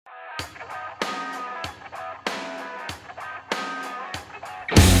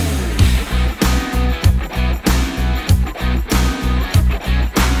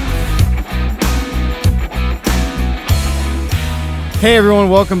Hey everyone,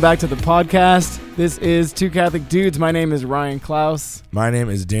 welcome back to the podcast. This is Two Catholic Dudes. My name is Ryan Klaus. My name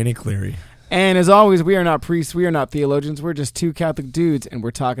is Danny Cleary. And as always, we are not priests, we are not theologians, we're just two Catholic dudes, and we're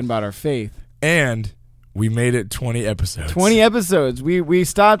talking about our faith. And we made it 20 episodes. 20 episodes. We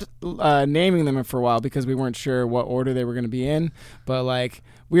stopped naming them for a while because we weren't sure what order they were going to be in. But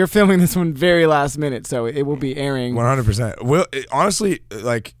we are filming this one very last minute, so it will be airing 100%. Well, honestly,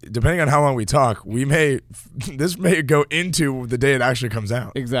 depending on how long we talk, this may go into the day it actually comes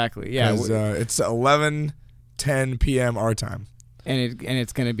out. Exactly. Yeah. It's 11:10 p.m. our time, and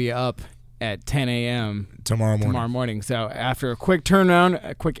it's going to be up at 10 a.m. tomorrow morning. So after a quick turnaround,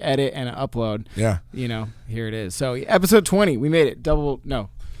 a quick edit, and an upload, here it is. So episode 20, we made it.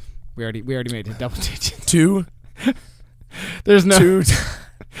 We already made it double digits. Two. There's no. Two.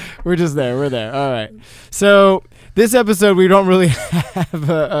 We're just there. We're there. All right. So this episode, we don't really have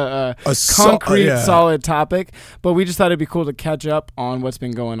a concrete, solid topic, but we just thought it'd be cool to catch up on what's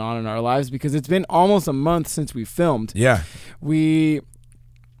been going on in our lives because it's been almost a month since we filmed. Yeah. We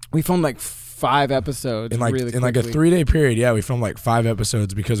filmed 5 episodes in a 3-day period. Yeah, we filmed 5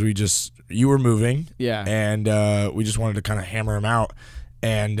 episodes because you were moving. Yeah. And we just wanted to kind of hammer them out,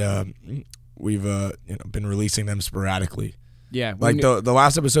 and we've been releasing them sporadically. Yeah. The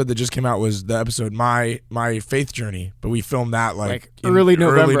last episode that just came out was the episode my faith journey, but we filmed that early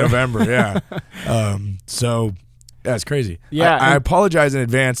November. Yeah. So yeah, it's crazy. Yeah. I apologize in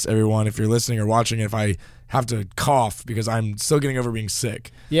advance, everyone, if you're listening or watching, if I have to cough because I'm still getting over being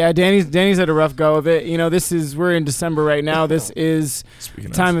sick. Yeah, Danny's had a rough go of it. We're in December right now. This is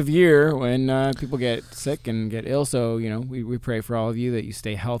time of year when people get sick and get ill. So, we pray for all of you that you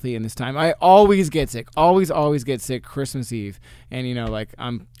stay healthy in this time. I always get sick. Always get sick Christmas Eve. And,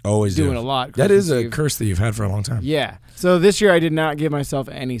 I'm always doing a lot. That is a curse that you've had for a long time. Yeah. So this year I did not give myself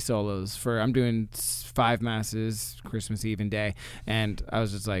any solos. I'm doing 5 masses Christmas Eve and day. And I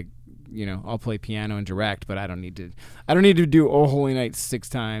was just I'll play piano and direct, but I don't need to do O Holy Night 6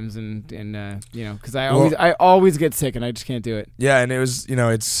 times and because I always get sick and I just can't do it. Yeah, and it was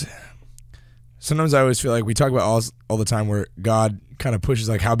it's sometimes I always feel like we talk about all the time where God kind of pushes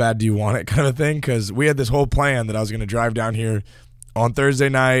how bad do you want it kind of thing, because we had this whole plan that I was going to drive down here on Thursday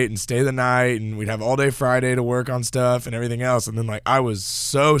night and stay the night, and we'd have all day Friday to work on stuff and everything else, and then I was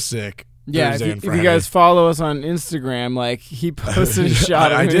so sick. Yeah, if you guys follow us on Instagram, he posted a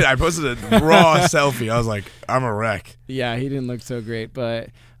shot of I did. I posted a raw selfie. I was like, I'm a wreck. Yeah, he didn't look so great, but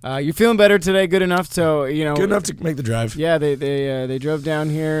you're feeling better today, good enough, so, Good enough to make the drive. Yeah, they drove down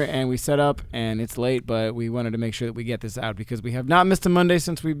here, and we set up, and it's late, but we wanted to make sure that we get this out, because we have not missed a Monday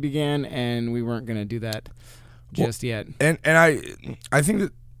since we began, and we weren't going to do that just yet. And I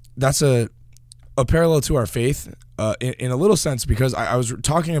think that's a parallel to our faith in a little sense, because I was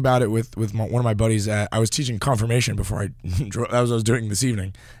talking about it with one of my buddies. I was teaching confirmation before that was what I was doing this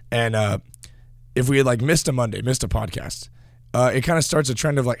evening. And if we had missed a Monday, missed a podcast, it kind of starts a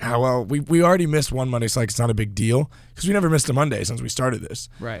trend of we already missed one Monday, so it's not a big deal because we never missed a Monday since we started this.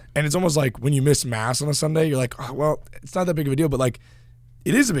 Right. And it's almost like when you miss Mass on a Sunday, you're like, oh, well, it's not that big of a deal, but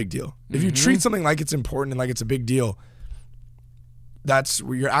it is a big deal. Mm-hmm. If you treat something like it's important and like it's a big deal, that's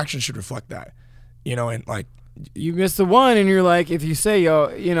where your actions should reflect that. And you missed the one, and you're if you say,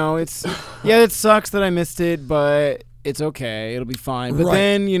 it's it sucks that I missed it, but it's okay, it'll be fine. But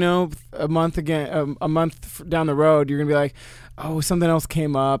then, a month down the road, you're gonna be like, oh, something else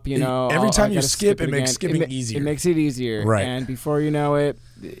came up. Every time you skip, it makes skipping easier. It makes it easier, right? And before you know it,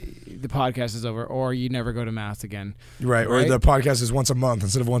 the podcast is over, or you never go to Mass again, right? Or the podcast is once a month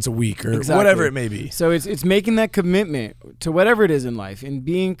instead of once a week, or whatever it may be. So it's making that commitment to whatever it is in life and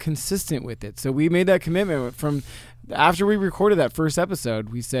being consistent with it. So we made that commitment from after we recorded that first episode.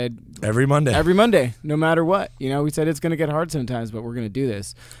 We said every Monday, no matter what. We said it's going to get hard sometimes, but we're going to do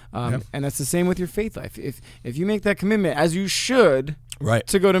this. And that's the same with your faith life. If you make that commitment, as you should, right,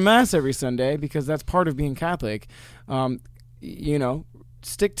 to go to Mass every Sunday, because that's part of being Catholic,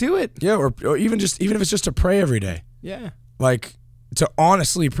 stick to it. Yeah, or even if it's just to pray every day. Yeah. To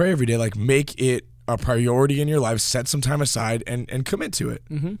honestly pray every day, make it a priority in your life, set some time aside and commit to it.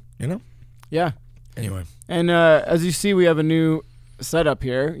 Mm-hmm. Yeah. Anyway. And as you see, we have a new setup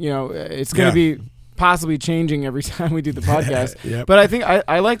here. It's going to be possibly changing every time we do the podcast. Yep. But I think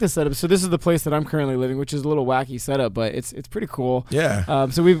I like the setup. So this is the place that I'm currently living, which is a little wacky setup, but it's pretty cool. Yeah.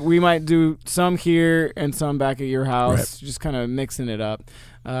 So we might do some here and some back at your house, right, just kind of mixing it up.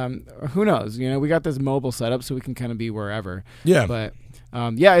 Who knows? We got this mobile setup, so we can kind of be wherever. Yeah. But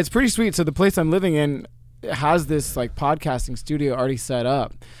it's pretty sweet. So the place I'm living in has this podcasting studio already set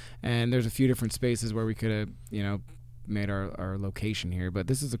up, and there's a few different spaces where we could have made our location here. But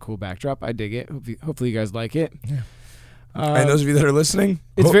this is a cool backdrop. I dig it. Hopefully you guys like it. Yeah. And those of you that are listening,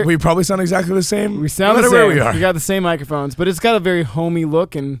 It's we probably sound exactly the same. We sound no the matter same. where we are. We got the same microphones, but it's got a very homey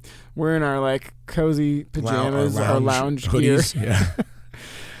look, and we're in our like cozy pajamas, our lounge gear. hoodies.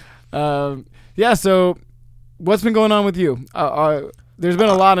 Yeah. Yeah. So, what's been going on with you? There's been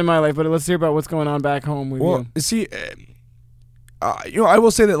a lot in my life, but let's hear about what's going on back home with you. See, I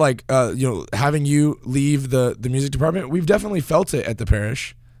will say that like having you leave the music department, we've definitely felt it at the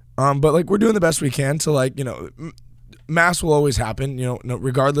parish. But like we're doing the best we can to like Mass will always happen,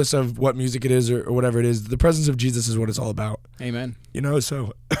 regardless of what music it is or whatever it is. The presence of Jesus is what it's all about. Amen.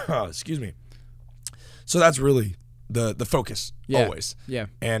 So excuse me. So that's really the focus always. Yeah.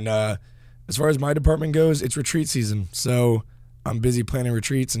 And as far as my department goes, it's retreat season. So I'm busy planning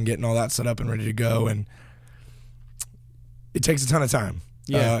retreats and getting all that set up and ready to go. And it takes a ton of time.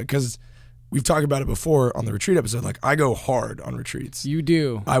 Yeah. Because we've talked about it before on the retreat episode. Like I go hard on retreats. You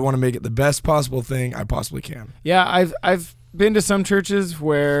do. I want to make it the best possible thing I possibly can. Yeah, I've been to some churches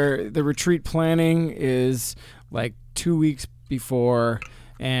where the retreat planning is like 2 weeks before,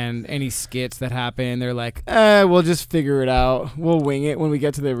 and any skits that happen, they're like, we'll just figure it out. We'll wing it when we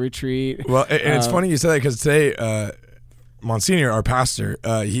get to the retreat. Well, and it's funny you say that because today, Monsignor, our pastor,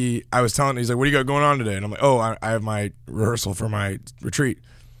 I was telling him, he's like, what do you got going on today? And I'm like, I have my rehearsal for my retreat.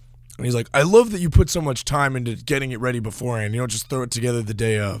 And he's like, I love that you put so much time into getting it ready beforehand. You don't just throw it together the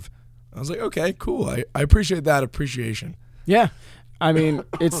day of. I was like, okay, cool. I appreciate that appreciation. Yeah. I mean,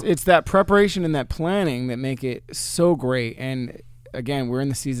 it's that preparation and that planning that make it so great. And again, we're in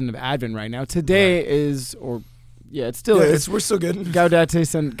the season of Advent right now. Today is, it still is. We're still good.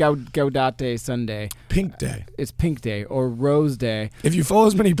 Gaudete Sunday. Pink Day. It's Pink Day or Rose Day. If you follow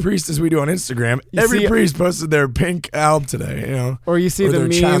as many priests as we do on Instagram, every priest posted their pink album today. Or you see the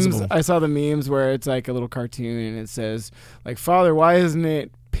memes. Chasuble. I saw the memes where it's like a little cartoon and it says, like, Father, why isn't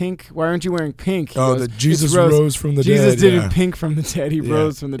it pink? Why aren't you wearing pink? He goes, that Jesus rose from the dead. Jesus didn't pink from the dead. He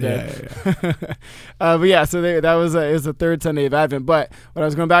rose from the dead. Yeah. But yeah, so that was it was the third Sunday of Advent. But what I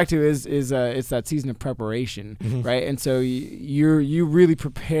was going back to is it's that season of preparation, right? And so you really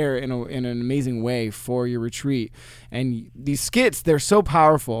prepare in an amazing way for your retreat. And these skits, they're so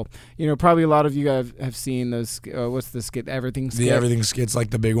powerful. Probably a lot of you guys have seen those. What's the skit? Everything skit. The Everything skit's like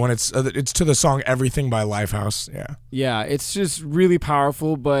the big one. It's to the song "Everything" by Lifehouse. Yeah. Yeah, it's just really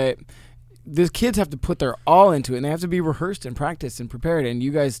powerful. But the kids have to put their all into it, and they have to be rehearsed and practiced and prepared. And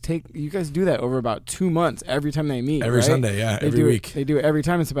you guys do that over about 2 months every time they meet. Every right? Sunday, yeah, every week. They do it every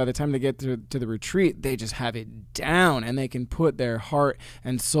time. And so by the time they get to the retreat, they just have it down, and they can put their heart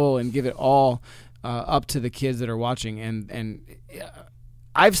and soul and give it all up to the kids that are watching. And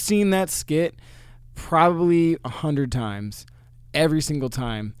I've seen that skit probably 100 times. Every single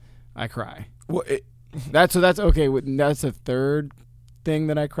time I cry. Well, that's okay. That's a third thing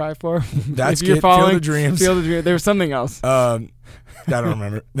that I cry for. That's if you're Feel following, the Dreams. Feel the Dream. There was something else. I don't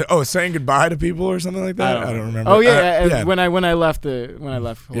remember. Saying goodbye to people or something like that. I don't remember. Oh yeah, when I left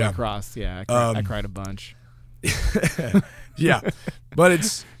Holy Cross, I cried a bunch. Yeah, but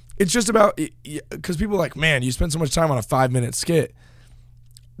it's just about because people are like, man, you spend so much time on a 5-minute skit.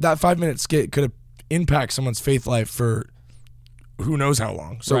 That 5-minute skit could have impacted someone's faith life for who knows how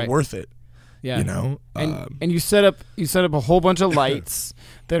long. So worth it. Yeah, and you set up a whole bunch of lights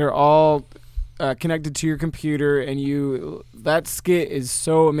that are all connected to your computer, and that skit is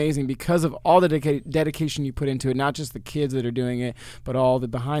so amazing because of all the dedication you put into it. Not just the kids that are doing it, but all the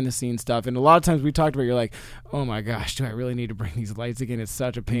behind the scenes stuff. And a lot of times we talked about, you're like, oh my gosh, do I really need to bring these lights again? It's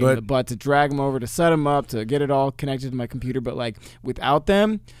such a pain in the butt to drag them over, to set them up, to get it all connected to my computer. But like without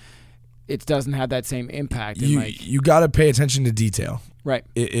them, it doesn't have that same impact. You got to pay attention to detail. Right.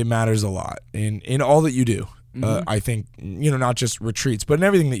 It matters a lot in all that you do. I think not just retreats, but in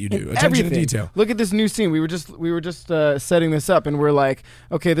everything that you do. Attention to detail. Look at this new scene. We were just setting this up, and we're like,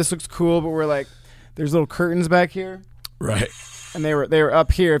 okay, this looks cool, but we're like, there's little curtains back here, right? And they were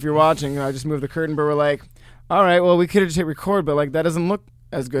up here. If you're watching, I just moved the curtain, but we're like, all right, well, we could have just hit record, but like that doesn't look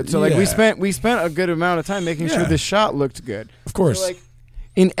as good. So like we spent a good amount of time making sure this shot looked good. Of course. So, like,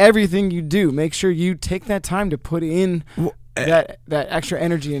 in everything you do, make sure you take that time to put in that extra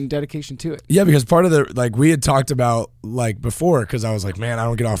energy and dedication to it. Yeah, because part of we had talked about before, because I was like, man, I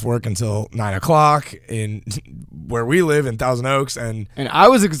don't get off work until 9:00 in where we live in Thousand Oaks, and I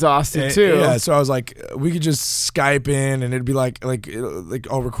was exhausted too. Yeah, so I was like, we could just Skype in, and it'd be like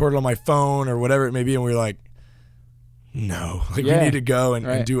I'll record it on my phone or whatever it may be, and we were like, no, we need to go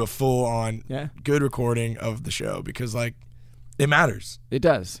and do a full on good recording of the show, because it matters. It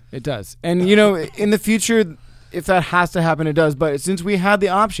does. And in the future, if that has to happen, it does. But since we had the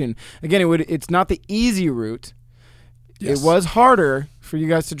option, again, it's not the easy route. Yes. It was harder for you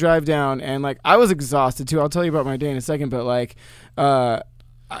guys to drive down, and like I was exhausted too. I'll tell you about my day in a second, but like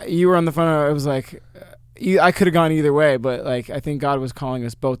you were on the phone. I was like, I could have gone either way, but like I think God was calling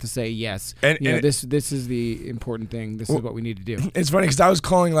us both to say yes. And this is the important thing. This is what we need to do. It's funny because I was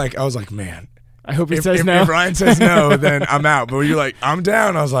calling I was like, man, I hope he says no. If Ryan says no, then I'm out. But you're like, I'm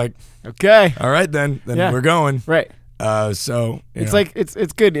down. I was like, okay, all right then we're going. Right. So it's like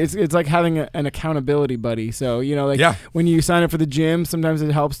it's good. It's like having an accountability buddy. So when you sign up for the gym, sometimes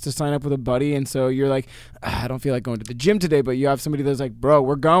it helps to sign up with a buddy. And so you're like, I don't feel like going to the gym today, but you have somebody that's like, bro,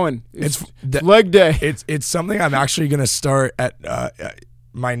 we're going. It's leg day. It's something I'm actually gonna start at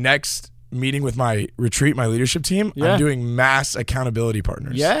my next meeting with my retreat, my leadership team. Yeah. I'm doing mass accountability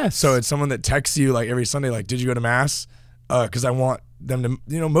partners. Yes. So it's someone that texts you like every Sunday, like, did you go to mass? Because I want them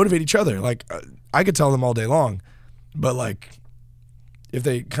to motivate each other. Like I could tell them all day long. But like, if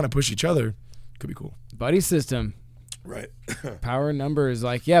they kind of push each other, it could be cool. Buddy system, right? Power in numbers,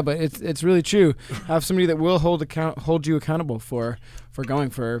 like but it's really true. Have somebody that will hold you accountable for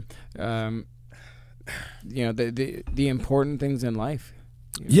going for, the important things in life.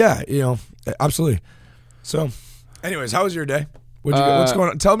 Yeah, absolutely. So, anyways, how was your day? What's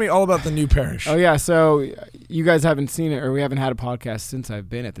going on? Tell me all about the new parish. Oh yeah, so you guys haven't seen it, or we haven't had a podcast since I've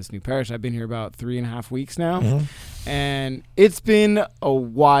been at this new parish. I've been here about 3.5 weeks now, and it's been a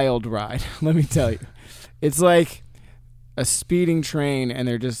wild ride. Let me tell you, it's like a speeding train, and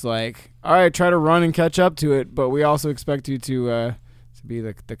they're just like, all right, try to run and catch up to it, but we also expect you to be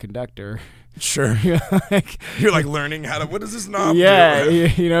the conductor. Sure. You're like learning how to, what does this knob do?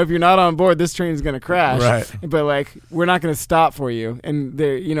 If you're not on board, this train's going to crash. Right. But like, we're not going to stop for you. And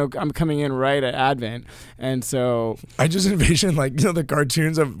I'm coming in right at Advent. And so I just envision the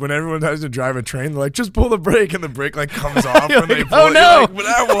cartoons of when everyone has to drive a train, they're like, just pull the brake, and the brake like comes off when they pull it. No. Like,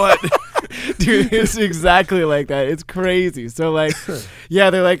 now what? Dude, it's exactly like that. It's crazy. So like,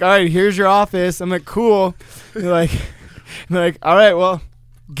 they're like, all right, here's your office. I'm like, cool. They're like, all right, well,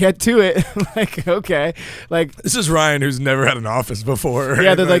 get to it. Like, okay. Like, this is Ryan, who's never had an office before.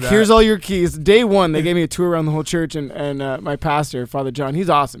 Yeah, they're like, here's all your keys. Day one, they gave me a tour around the whole church, and my pastor, Father John, he's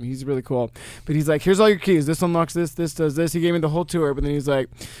awesome. He's really cool. But he's like, here's all your keys. This unlocks this does this. He gave me the whole tour, but then he's like,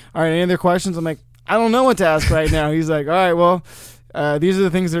 all right, any other questions? I'm like, I don't know what to ask right now. He's like, all right, well, these are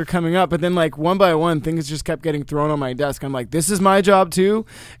the things that are coming up. But then like one by one, things just kept getting thrown on my desk. I'm like, this is my job too.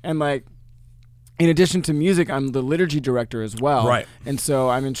 And like, in addition to music, I'm the liturgy director as well. Right. And so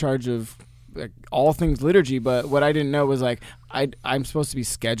I'm in charge of like all things liturgy. But what I didn't know was like I'm supposed to be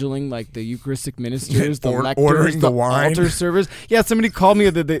scheduling like the Eucharistic ministers, the lectors, ordering the wine, altar servers. Yeah, somebody called me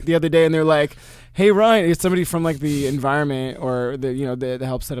the other day and they're like, "Hey Ryan," it's somebody from like the environment or the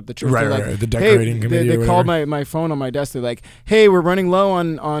help set up the church. Right, like, the decorating committee. They called my phone on my desk. They're like, "Hey, we're running low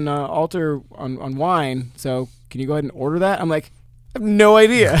on altar on wine. So can you go ahead and order that?" I'm like, I have no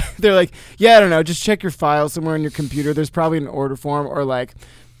idea. They're like, yeah, I don't know. Just check your file somewhere on your computer. There's probably an order form, or like,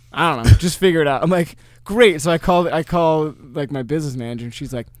 I don't know. Just figure it out. I'm like, great. So I call like my business manager, and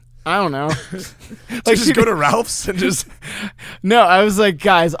she's like, I don't know. Like, just go to Ralph's and just. No, I was like,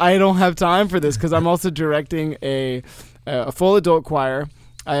 guys, I don't have time for this because I'm also directing a full adult choir.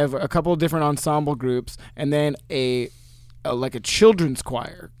 I have a couple of different ensemble groups, and then a children's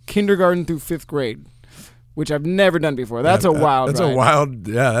choir, kindergarten through 5th grade. Which I've never done before. That's a wild That's ride. a wild,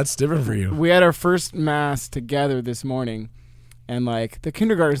 that's different for you. We had our first mass together this morning, and like the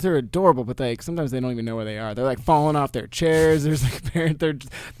kindergartners, they're adorable, but like sometimes they don't even know where they are. They're like falling off their chairs. There's like parents,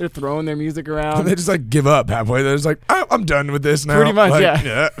 they're throwing their music around. And they just like give up halfway. They're just like, I'm done with this now. Pretty much, like,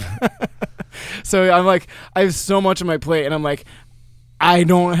 yeah. So I'm like, I have so much on my plate, and I'm like, I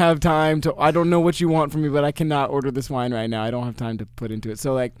don't have time to. I don't know what you want from me, but I cannot order this wine right now. I don't have time to put into it.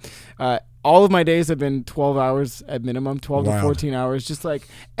 So like, all of my days have been 12 hours at minimum, 12 to 14 hours. Just like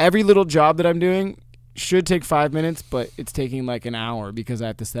every little job that I'm doing should take 5 minutes, but it's taking like an hour because I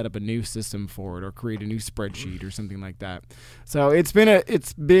have to set up a new system for it or create a new spreadsheet or something like that. So it's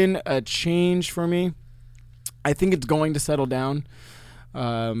been a change for me. I think it's going to settle down.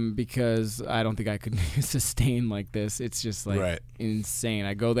 Because I don't think I could sustain like this. It's just like insane.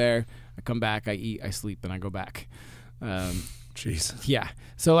 I go there, I come back, I eat, I sleep, and I go back. Jeez. Yeah.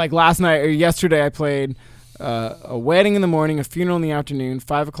 So like last night or yesterday, I played a wedding in the morning, a funeral in the afternoon,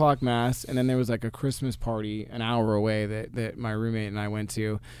 5 o'clock mass, and then there was like a Christmas party an hour away that my roommate and I went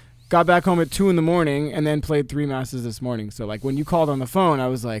to. Got back home at 2 in the morning and then played 3 masses this morning. So like when you called on the phone, I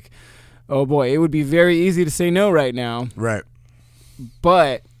was like, oh boy, it would be very easy to say no right now. Right.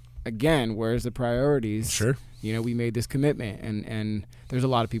 But again, where's the priorities? Sure. We made this commitment, and there's a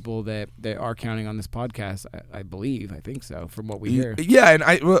lot of people that are counting on this podcast. I think so, from what we hear. Yeah,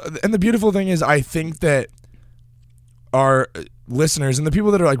 and the beautiful thing is, I think that our listeners and the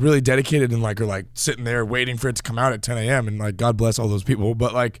people that are like really dedicated and like are like sitting there waiting for it to come out at 10 a.m. and like God bless all those people,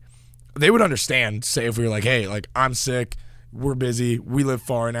 but like they would understand, say if we were like, hey, like I'm sick, we're busy, we live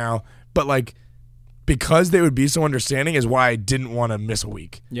far now, but like because they would be so understanding is why I didn't want to miss a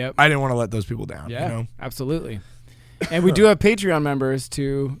week. Yep. I didn't want to let those people down. Yeah, you know? absolutely. And we do have Patreon members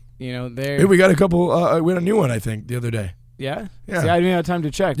too. You know, Hey, we got a couple. We had a new one, I think, the other day. Yeah. Yeah. See, I didn't have time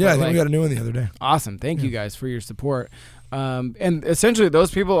to check. Yeah, I but, think like, we got a new one the other day. awesome. Thank you guys for your support. And essentially,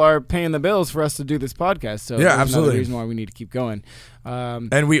 those people are paying the bills for us to do this podcast. So Yeah, there's absolutely. another reason why we need to keep going.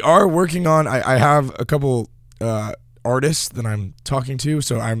 And we are working on. I have a couple artists that I'm talking to.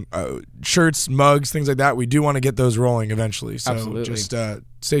 So I'm shirts, mugs, things like that. We do want to get those rolling eventually. So Absolutely. just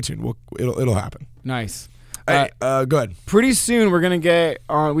stay tuned. It'll happen. Nice. Hey, go ahead. Pretty soon we're gonna get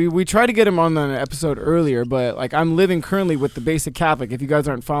on. We tried to get him on an episode earlier, but like I'm living currently with the Basic Catholic. If you guys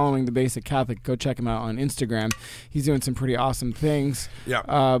aren't following the Basic Catholic, go check him out on Instagram. He's doing some pretty awesome things. Yeah.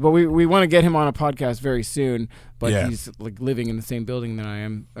 But we want to get him on a podcast very soon. But Yeah. he's like living in the same building that I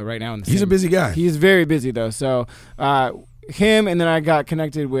am right now. He's a busy guy. He's very busy though. So him, and then I got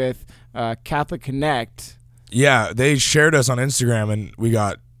connected with Catholic Connect. Yeah, they shared us on Instagram, and we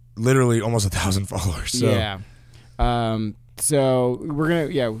got literally almost 1,000 followers. So. Yeah. So we're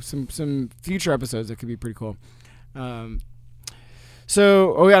gonna some future episodes that could be pretty cool. I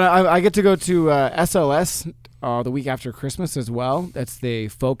get to go to SLS the week after Christmas as well. That's the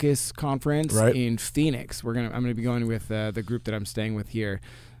Focus conference in Phoenix. I'm gonna be going with the group that I'm staying with here.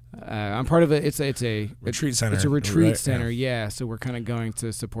 I'm part of it. It's a retreat center. It's a retreat right? center, yeah. So we're kind of going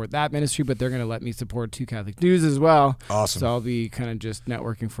to support that ministry, but they're going to let me support Two Catholic Dudes as well. Awesome. So I'll be kind of just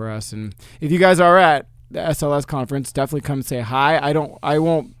networking for us. And if you guys are at the SLS conference, definitely come say hi. I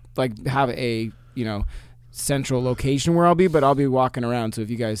won't like have a central location where I'll be, but I'll be walking around. So if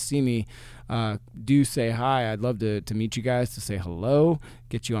you guys see me, do say hi. I'd love to meet you guys, to say hello,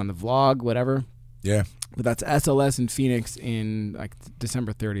 get you on the vlog, whatever. Yeah. But that's SLS in Phoenix in like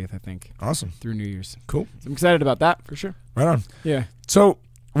December 30th, I think. Awesome. Through New Year's. Cool. So I'm excited about that for sure. Right on. Yeah. So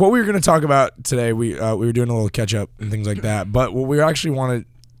what we were going to talk about today, we were doing a little catch up and things like that. But what we actually wanted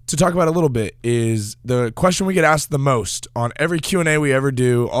to talk about a little bit is the question we get asked the most on every Q&A we ever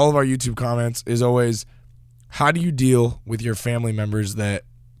do. All of our YouTube comments is always, how do you deal with your family members that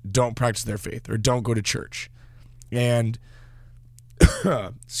don't practice their faith or don't go to church? And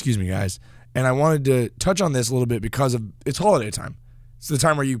excuse me, guys. And I wanted to touch on this a little bit because of it's holiday time. It's the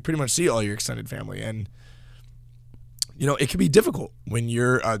time where you pretty much see all your extended family. And, it can be difficult when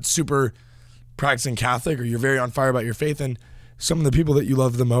you're a super practicing Catholic or you're very on fire about your faith and some of the people that you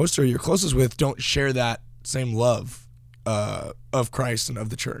love the most or you're closest with don't share that same love of Christ and of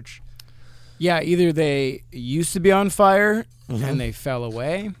the church. Yeah, either they used to be on fire and they fell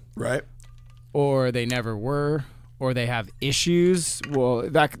away. Right. Or they never were. Or they have issues. Well,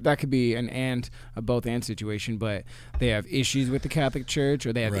 that could be a both and situation, but they have issues with the Catholic Church,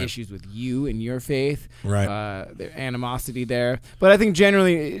 or they have issues with you and your faith. Right. Their animosity there. But I think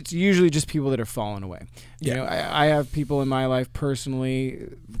generally it's usually just people that are falling away. You know, I have people in my life personally,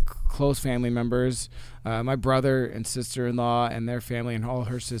 close family members, my brother and sister-in-law and their family and all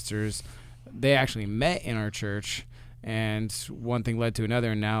her sisters, they actually met in our church. And one thing led to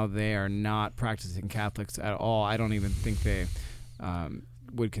another, and now they are not practicing Catholics at all. I don't even think they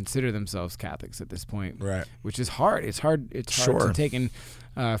would consider themselves Catholics at this point. Right. Which is hard. It's hard to take in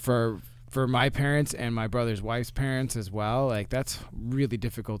for my parents and my brother's wife's parents as well. Like, that's really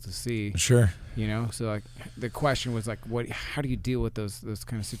difficult to see. Sure. So like the question was like, how do you deal with those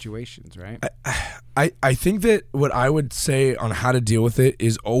kind of situations, right? I think that what I would say on how to deal with it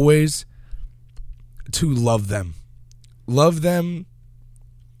is always to love them. Love them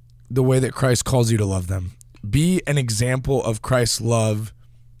the way that Christ calls you to love them. Be an example of Christ's love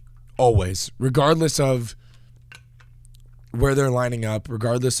always, regardless of where they're lining up,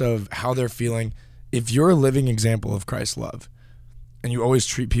 regardless of how they're feeling. If you're a living example of Christ's love and you always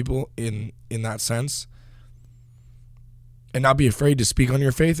treat people in that sense and not be afraid to speak on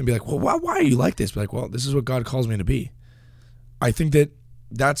your faith and be like, well, why are you like this? Be like, well, this is what God calls me to be. I think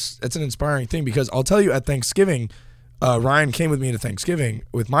that's an inspiring thing because I'll tell you at Thanksgiving, Ryan came with me to Thanksgiving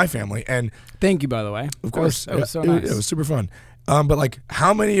with my family, and thank you, by the way. Of course, that was so nice. It was super fun. But like,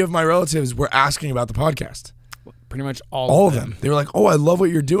 how many of my relatives were asking about the podcast? Pretty much all of them. They were like, "Oh, I love what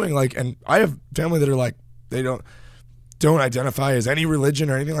you're doing." Like, and I have family that are like, they don't identify as any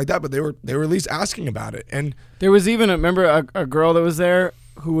religion or anything like that, but they were at least asking about it. And there was even a girl that was there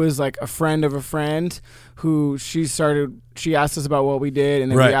who was like a friend of a friend who she asked us about what we did,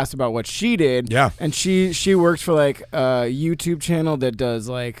 and then Right. we asked about what she did. Yeah. And she works for like a YouTube channel that does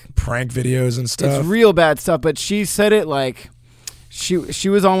like Prank videos and stuff. it's real bad stuff, but she said it like she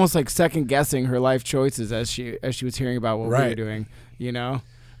was almost like second guessing her life choices as she was hearing about what we were Right. doing, you know.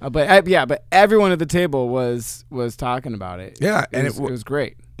 But everyone at the table was talking about it. Yeah, and it was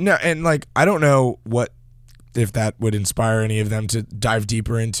great. No, and like I don't know if that would inspire any of them to dive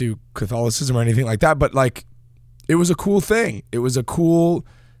deeper into Catholicism or anything like that, but like it was a cool thing. It was a cool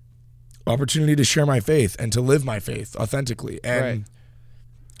opportunity to share my faith and to live my faith authentically. And Right.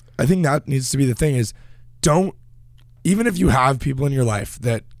 I think that needs to be the thing is even if you have people in your life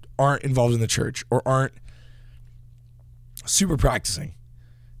that aren't involved in the church or aren't super practicing,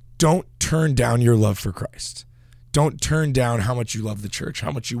 don't turn down your love for Christ. Don't turn down how much you love the church,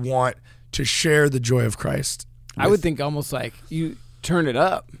 how much you want to share the joy of Christ. I would think almost like you turn it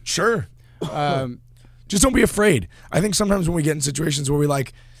up. Sure. Um, Just don't be afraid. I think sometimes when we get in situations where we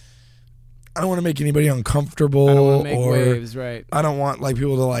like, I don't want to make anybody uncomfortable, I don't want to make or waves, right? I don't want like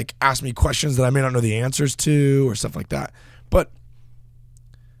people to like ask me questions that I may not know the answers to or stuff like that. But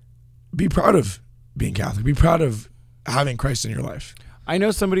be proud of being Catholic. Be proud of having Christ in your life. I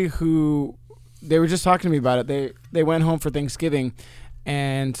know somebody who they were just talking to me about it. They went home for Thanksgiving,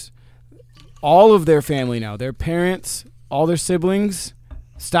 and all of their family now, their parents, all their siblings,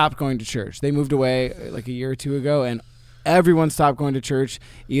 stopped going to church. They moved away like a year or two ago, and everyone stopped going to church.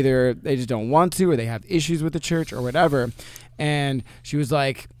 Either they just don't want to, or they have issues with the church, or whatever. And she was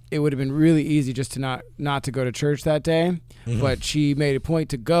like, it would have been really easy just to not to go to church that day, but she made a point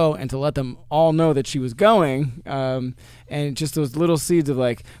to go and to let them all know that she was going. And just those little seeds of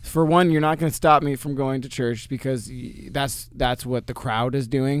like, for one, you're not going to stop me from going to church because that's what the crowd is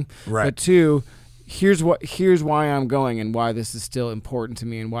doing. Right. But two, here's why I'm going and why this is still important to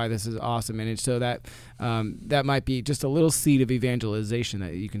me and why this is awesome. And it's so that that might be just a little seed of evangelization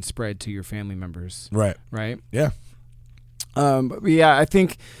that you can spread to your family members. Right. Right. Yeah. But yeah, I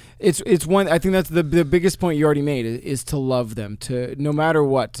think it's one. I think that's the biggest point you already made is to love them, to no matter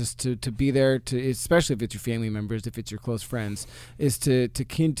what, just to be there, to especially if it's your family members, if it's your close friends, is to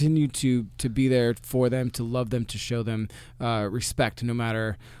continue to be there for them, to love them, to show them respect, no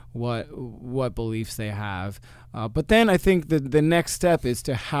matter what beliefs they have. But then I think the next step is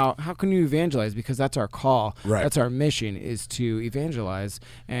to how can you evangelize, because that's our call. Right. That's our mission, is to evangelize,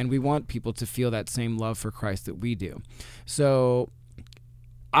 and we want people to feel that same love for Christ that we do. So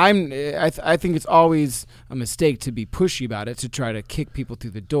I think it's always a mistake to be pushy about it, to try to kick people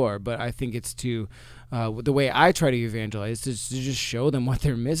through the door. But I think it's to the way I try to evangelize is to just show them what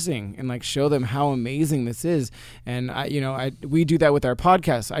they're missing and like show them how amazing this is. And we do that with our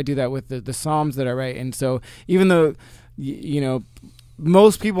podcast. I do that with the Psalms that I write. And so even though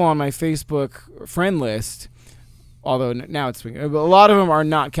most people on my Facebook friend list, although now it's a lot of them are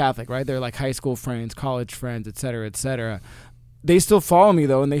not Catholic, right? They're like high school friends, college friends, et cetera, et cetera. They still follow me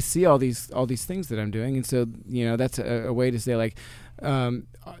though, and they see all these things that I'm doing, and so that's a way to say like,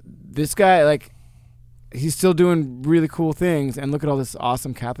 this guy, like, he's still doing really cool things, and look at all this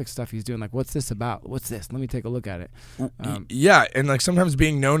awesome Catholic stuff he's doing. Like, what's this about? What's this? Let me take a look at it. Yeah, and like sometimes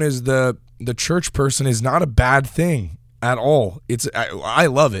being known as the church person is not a bad thing at all. I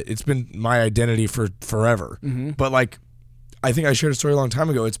love it. It's been my identity for forever. Mm-hmm. But like, I think I shared a story a long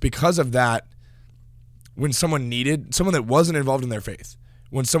time ago. It's because of that. When someone that wasn't involved in their faith,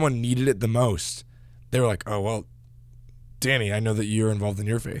 when someone needed it the most, they were like, oh, well, Danny, I know that you're involved in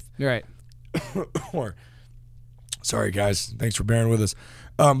your faith. Right. Or, sorry, guys, thanks for bearing with us.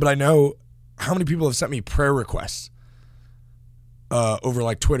 But I know how many people have sent me prayer requests over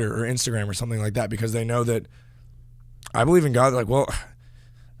like Twitter or Instagram or something like that, because they know that I believe in God. Like, well,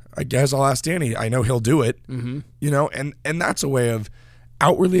 I guess I'll ask Danny. I know he'll do it. Mm-hmm. And that's a way of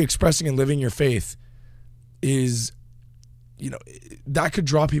outwardly expressing and living your faith. Is, that could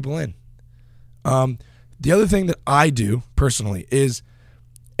draw people in. The other thing that I do personally is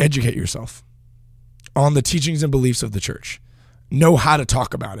educate yourself on the teachings and beliefs of the church. Know how to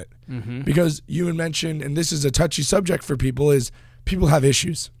talk about it. Mm-hmm. Because you had mentioned, and this is a touchy subject for people, is people have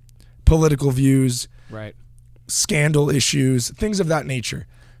issues, political views, right, scandal issues, things of that nature.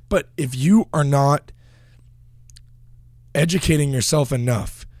 But if you are not educating yourself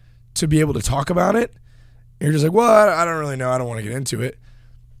enough to be able to talk about it, you're just like, well, I don't really know. I don't want to get into it.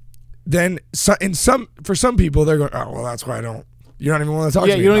 Then for some people, they're going, oh, well, that's why you don't even want to talk to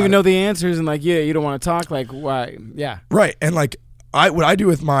me. Yeah, you don't even about know the answers, and like, you don't want to talk. Like, why? Yeah. Right. And like, what I do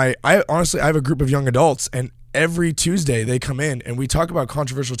with I have a group of young adults, and every Tuesday they come in and we talk about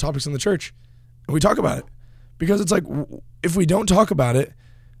controversial topics in the church. And we talk about it. Because it's like, if we don't talk about it,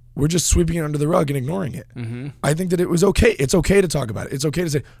 we're just sweeping it under the rug and ignoring it. Mm-hmm. I think that it was okay. It's okay to talk about it. It's okay to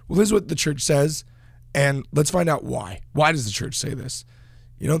say, well, this is what the church says, and let's find out why. Why does the church say this?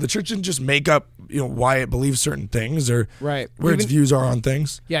 The church didn't just make up, why it believes certain things or right. where its views are on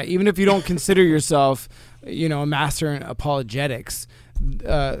things. Yeah, even if you don't consider yourself, a master in apologetics,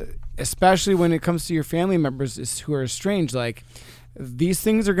 especially when it comes to your family members who are estranged, like these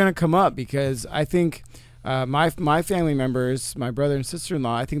things are going to come up because I think my family members, my brother and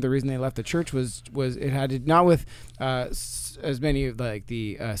sister-in-law, I think the reason they left the church was it had to, not with as many like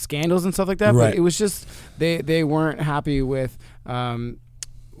the scandals and stuff like that, right. but it was just they weren't happy with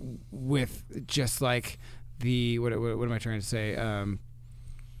just like the what am I trying to say?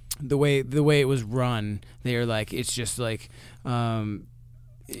 The way it was run, they're like it's just like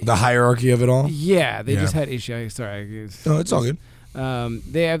the hierarchy of it all. Yeah, they just had issue. Sorry, no, it's all good.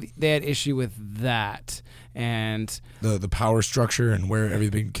 They had issue with that and the power structure and where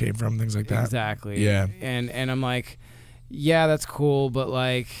everything came from, things like that. Exactly. Yeah. And I'm like, yeah, that's cool, but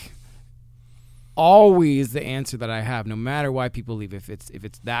like always the answer that I have, no matter why people leave, if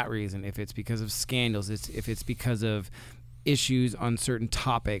it's that reason, if it's because of scandals, if it's because of issues on certain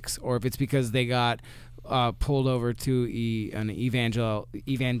topics, or if it's because they got pulled over to an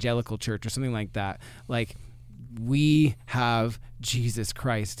evangelical church or something like that, like we have Jesus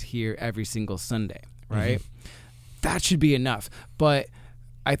Christ here every single Sunday, right? Mm-hmm. That should be enough. But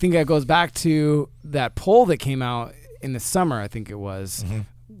I think that goes back to that poll that came out in the summer, I think it was. Mm-hmm.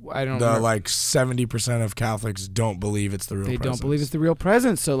 I don't know. Like 70% of Catholics don't believe it's the real presence. They don't believe it's the real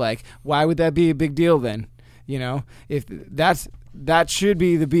presence. So like, why would that be a big deal then? If that should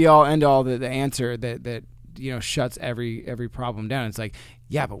be the be all end all, the answer that shuts every problem down. It's like,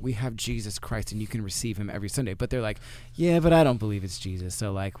 yeah, but we have Jesus Christ and you can receive him every Sunday. But they're like, yeah, but I don't believe it's Jesus.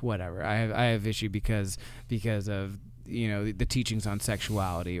 So like, whatever. I have issue because of the teachings on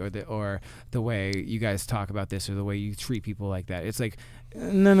sexuality or the way you guys talk about this or the way you treat people like that. It's like,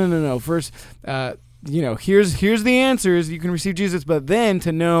 no. First, here's the answers. You can receive Jesus, but then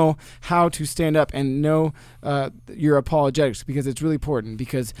to know how to stand up and know your apologetics, because it's really important.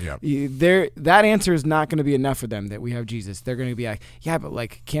 Because that answer is not going to be enough for them that we have Jesus. They're going to be like, yeah, but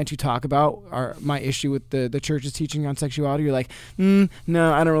like, can't you talk about my issue with the church's teaching on sexuality? You're like, no,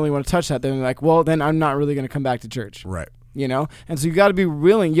 I don't really want to touch that. Then they're like, well, then I'm not really going to come back to church. Right. And so you got to be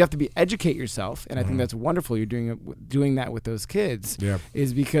willing. You have to educate yourself, and I think that's wonderful. You're doing that with those kids,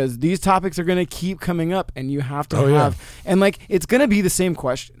 is because these topics are going to keep coming up, and you have to and like it's going to be the same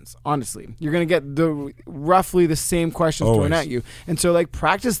questions. Honestly, you're going to get roughly the same questions thrown at you, and so like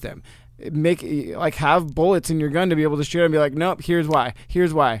practice them. Have bullets in your gun to be able to shoot and be like, nope, here's why.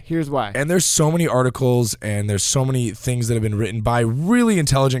 And there's so many articles and there's so many things that have been written by really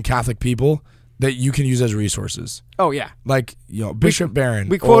intelligent Catholic people that you can use as resources. Oh, yeah. Like, Bishop Barron.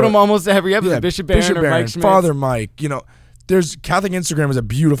 We quote him almost every episode. Yeah, Bishop Barron or Mike Schmitz. Father Mike. There's Catholic Instagram is a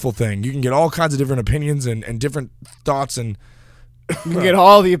beautiful thing. You can get all kinds of different opinions and different thoughts. And you can get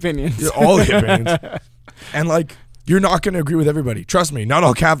all the opinions. All the opinions. And, like, you're not going to agree with everybody. Trust me, not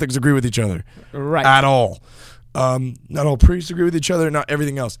all Catholics agree with each other. Right. At all. Not all priests agree with each other, not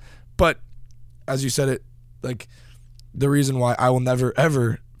everything else. But, as you said it, like, the reason why I will never,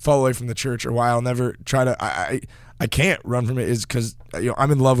 ever fall away from the church, or why I'll never try to I can't run from it, is because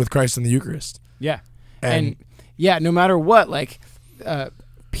I'm in love with Christ and the Eucharist. Yeah. And no matter what, like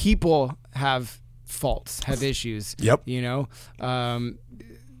people have faults, have issues. Yep.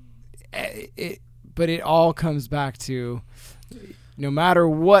 But it all comes back to, no matter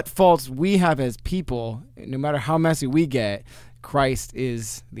what faults we have as people, no matter how messy we get, Christ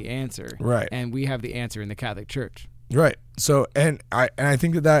is the answer. Right. And we have the answer in the Catholic Church. Right. So, and I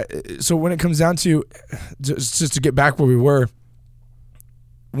think that so when it comes down to, just to get back where we were,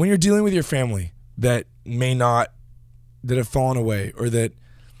 when you're dealing with your family that have fallen away, or that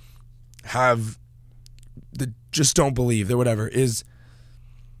just don't believe, that whatever, is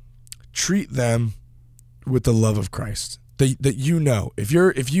treat them with the love of Christ. That if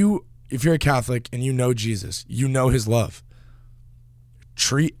you're a Catholic and you know Jesus, you know his love.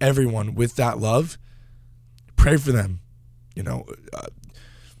 Treat everyone with that love. Pray for them,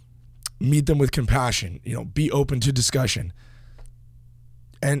 meet them with compassion, be open to discussion,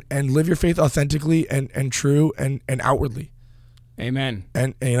 and live your faith authentically and true and outwardly. Amen.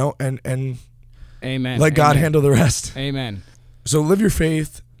 And and amen. Let God handle the rest. Amen. So live your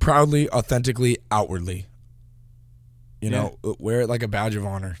faith proudly, authentically, outwardly. Wear it like a badge of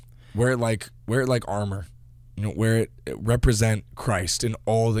honor. Wear it like armor. Where it represent Christ in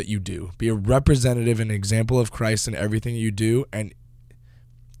all that you do. Be a representative and example of Christ in everything you do, and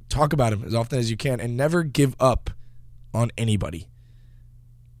talk about him as often as you can, and never give up on anybody.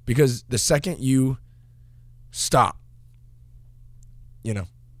 Because the second you stop,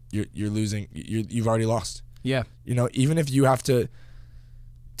 you're losing. You've already lost. Yeah. Even if you have to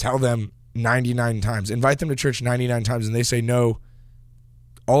tell them 99 times, invite them to church 99 times, and they say no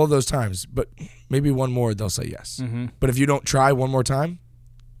all of those times, but maybe one more they'll say yes. Mm-hmm. But if you don't try one more time,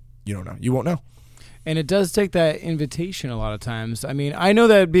 you don't know. You won't know. And it does take that invitation a lot of times. I mean, I know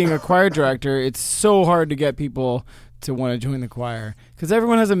that being a choir director, it's so hard to get people to want to join the choir because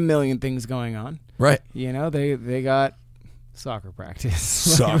everyone has a million things going on. Right. They got soccer practice.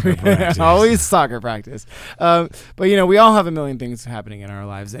 Soccer practice. Always soccer practice. But, we all have a million things happening in our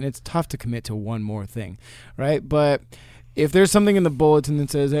lives, and it's tough to commit to one more thing, right? But if there's something in the bulletin that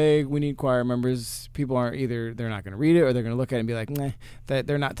says, hey, we need choir members, people aren't either, they're not going to read it or they're going to look at it and be like, nah, that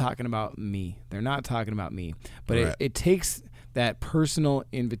they're not talking about me. They're not talking about me. But right. it takes that personal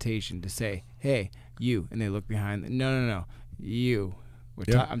invitation to say, hey, you. And they look behind. No, you.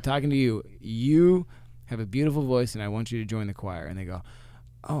 I'm talking to you. You have a beautiful voice and I want you to join the choir. And they go,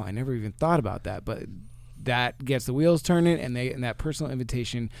 oh, I never even thought about that. But that gets the wheels turning, and that personal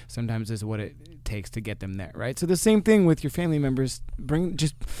invitation sometimes is what it takes to get them there, right? So the same thing with your family members.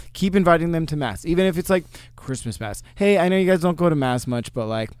 Just keep inviting them to Mass, even if it's like Christmas Mass. Hey, I know you guys don't go to Mass much, but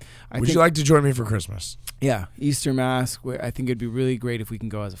would you like to join me for Christmas? Yeah, Easter Mass. I think it'd be really great if we can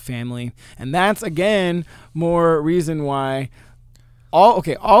go as a family, and that's again more reason why all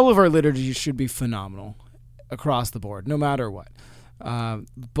of our liturgies should be phenomenal across the board, no matter what.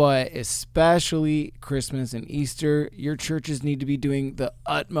 But especially Christmas and Easter, your churches need to be doing the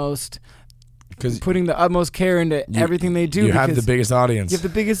utmost, putting the utmost care into everything they do. You have the biggest audience. You have the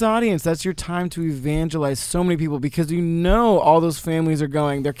biggest audience. That's your time to evangelize so many people because all those families are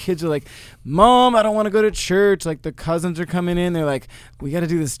going. Their kids are like, Mom, I don't want to go to church. Like the cousins are coming in. They're like, we got to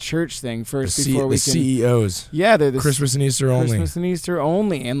do this church thing first before we can. The CEOs. Yeah, they're Christmas and Easter only. Christmas and Easter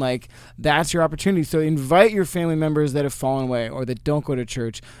only. And that's your opportunity. So invite your family members that have fallen away or that don't go to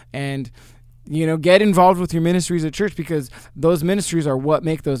church and get involved with your ministries at church because those ministries are what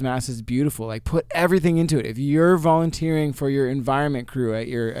make those masses beautiful. Put everything into it. If you're volunteering for your environment crew at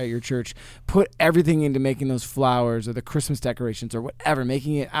your church, put everything into making those flowers or the Christmas decorations or whatever,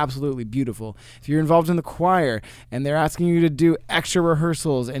 making it absolutely beautiful. If you're involved in the choir and they're asking you to do extra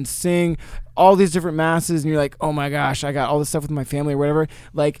rehearsals and sing all these different masses and you're like, oh my gosh, I got all this stuff with my family or whatever,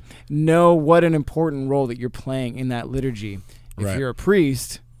 know what an important role that you're playing in that liturgy. If you're a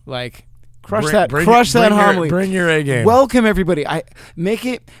priest, Crush that homily. Bring your A game. Welcome everybody. I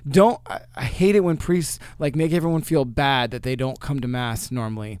hate it when priests make everyone feel bad that they don't come to Mass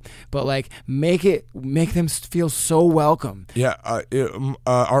normally, but make them feel so welcome. Yeah,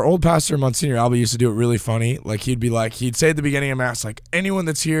 our old pastor Monsignor Alba used to do it really funny. He'd say at the beginning of Mass, anyone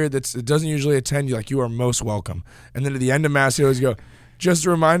that's here that doesn't usually attend, you are most welcome. And then at the end of Mass, he always go, just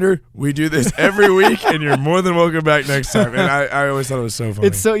a reminder, we do this every week, and you're more than welcome back next time. And I always thought it was so funny.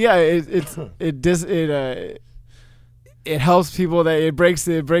 It's so it helps people that it breaks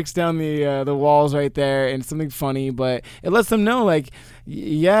down the walls right there, and it's something funny, but it lets them know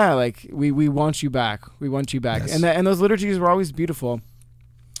we want you back, yes. And those liturgies were always beautiful.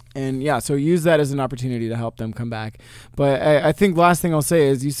 And so use that as an opportunity to help them come back. But I think last thing I'll say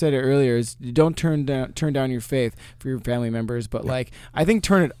is, you said it earlier, is you don't turn down your faith for your family members, but I think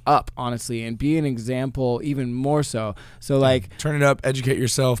turn it up, honestly, and be an example even more so. So turn it up, educate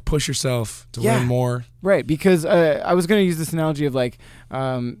yourself, push yourself to learn more. Right, because I was going to use this analogy of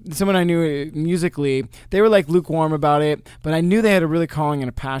someone I knew musically, they were lukewarm about it, but I knew they had a really calling and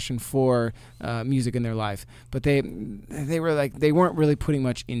a passion for music in their life, but they were they weren't really putting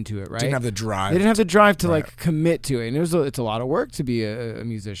much into it, right? Didn't have the drive. They didn't have the drive to commit to it, and it's a lot of work to be a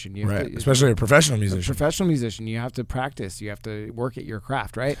musician. Especially a professional musician. A professional musician, you have to practice, you have to work at your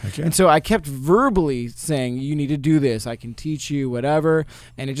craft, right? Okay. And so I kept verbally saying, you need to do this, I can teach you, whatever,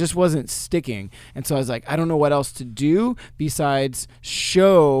 and it just wasn't sticking. And so I was I don't know what else to do besides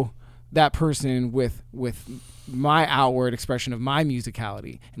show that person with my outward expression of my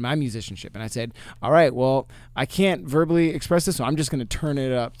musicality and my musicianship. And I said, all right, well, I can't verbally express this, so I'm just going to turn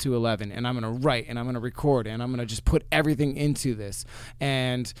it up to 11, and I'm going to write, and I'm going to record, and I'm going to just put everything into this.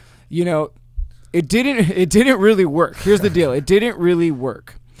 And, it didn't really work. Here's the deal. It didn't really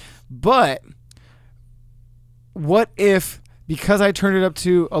work. But what if, because I turned it up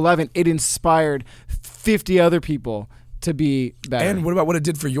to 11, it inspired 50 other people to be better? And what about what it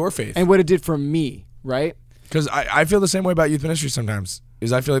did for your faith? And what it did for me, right? Because I feel the same way about youth ministry sometimes.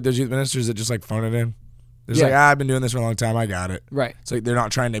 I feel like there's youth ministers that just phone it in. They're I've been doing this for a long time, I got it. Right. It's they're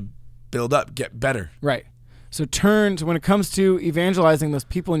not trying to build up, get better. Right. So when it comes to evangelizing those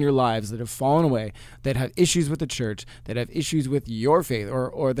people in your lives that have fallen away, that have issues with the church, that have issues with your faith,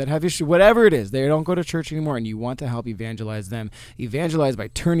 or that have issues, whatever it is, they don't go to church anymore, and you want to help evangelize them. Evangelize by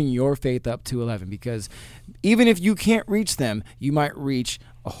turning your faith up to 11, because even if you can't reach them, you might reach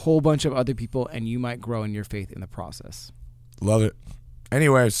a whole bunch of other people, and you might grow in your faith in the process. Love it.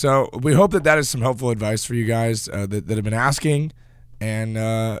 Anyway, so we hope that is some helpful advice for you guys that have been asking, and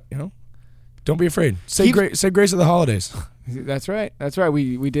don't be afraid. Say grace at the holidays. That's right.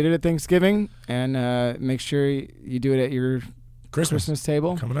 We did it at Thanksgiving, and make sure you do it at your Christmas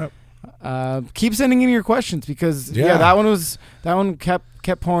table coming up. Keep sending in your questions, because that one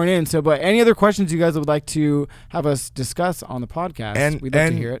kept pouring in. So, but any other questions you guys would like to have us discuss on the podcast, we'd love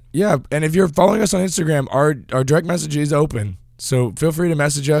to hear it. Yeah, and if you're following us on Instagram, our direct message is open. So feel free to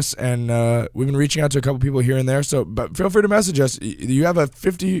message us, and we've been reaching out to a couple people here and there. So, but feel free to message us. You have a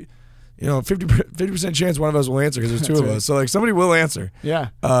 50% chance one of us will answer, because there's two of us. So like somebody will answer. Yeah.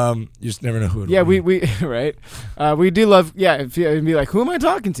 You just never know who it will be. Yeah, we right. We do love. Yeah, if you be like, who am I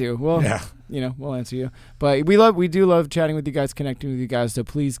talking to? Well, yeah. We'll answer you. But we do love chatting with you guys, connecting with you guys. So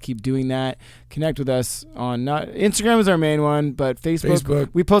please keep doing that. Connect with us on Instagram is our main one, but Facebook.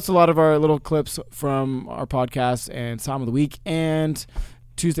 We post a lot of our little clips from our podcast and Psalm of the Week and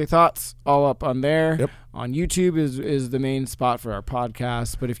Tuesday Thoughts all up on there. Yep. On YouTube is the main spot for our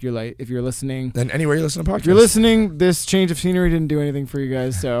podcast. But if you're listening, then anywhere you listen to podcasts. If you're listening, this change of scenery didn't do anything for you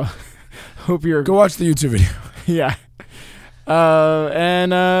guys. So hope you're go watch the YouTube video. Yeah.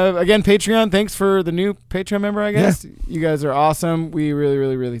 And again, Patreon, thanks for the new Patreon member, I guess. Yeah. You guys are awesome. We really,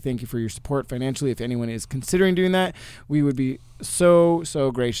 really, really thank you for your support financially. If anyone is considering doing that, we would be so,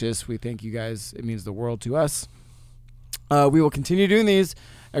 so gracious. We thank you guys. It means the world to us. We will continue doing these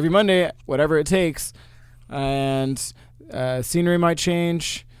every Monday, whatever it takes. And scenery might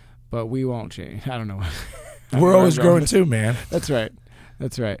change, but we won't change. I don't know. We're always growing too, man. That's right.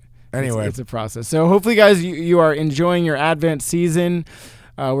 Anyway, it's a process. So hopefully, guys, you are enjoying your Advent season.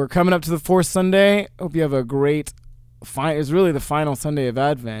 We're coming up to the fourth Sunday. Hope you have a great. It's really the final Sunday of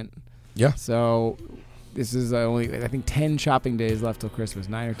Advent. Yeah. So this is only, I think, 10 shopping days left till Christmas,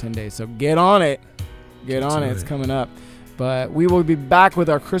 9 or 10 days. So get on it. It's coming up. But we will be back with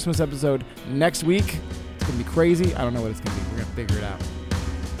our Christmas episode next week. It's gonna be crazy. I don't know what it's gonna be. We're gonna figure it out.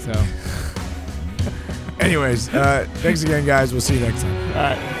 So. Anyways, thanks again, guys. We'll see you next time. All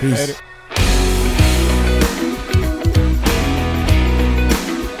right. Peace. Later.